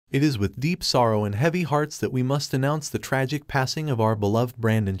It is with deep sorrow and heavy hearts that we must announce the tragic passing of our beloved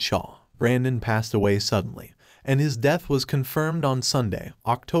Brandon Shaw. Brandon passed away suddenly, and his death was confirmed on Sunday,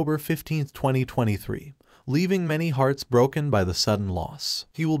 October 15, 2023, leaving many hearts broken by the sudden loss.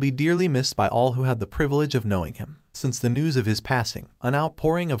 He will be dearly missed by all who had the privilege of knowing him. Since the news of his passing, an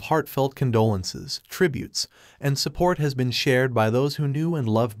outpouring of heartfelt condolences, tributes, and support has been shared by those who knew and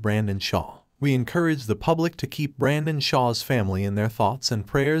loved Brandon Shaw. We encourage the public to keep Brandon Shaw's family in their thoughts and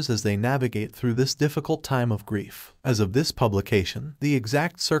prayers as they navigate through this difficult time of grief. As of this publication, the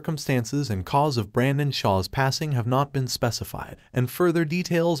exact circumstances and cause of Brandon Shaw's passing have not been specified, and further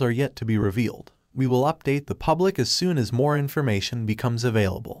details are yet to be revealed. We will update the public as soon as more information becomes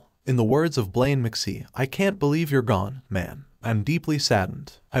available. In the words of Blaine McSee, "I can't believe you're gone, man. I'm deeply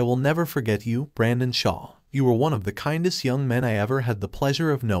saddened. I will never forget you, Brandon Shaw. You were one of the kindest young men I ever had the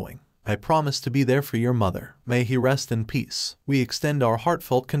pleasure of knowing. I promise to be there for your mother. May he rest in peace." We extend our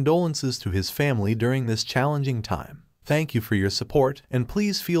heartfelt condolences to his family during this challenging time. Thank you for your support, and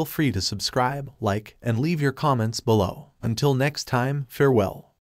please feel free to subscribe, like, and leave your comments below. Until next time, farewell.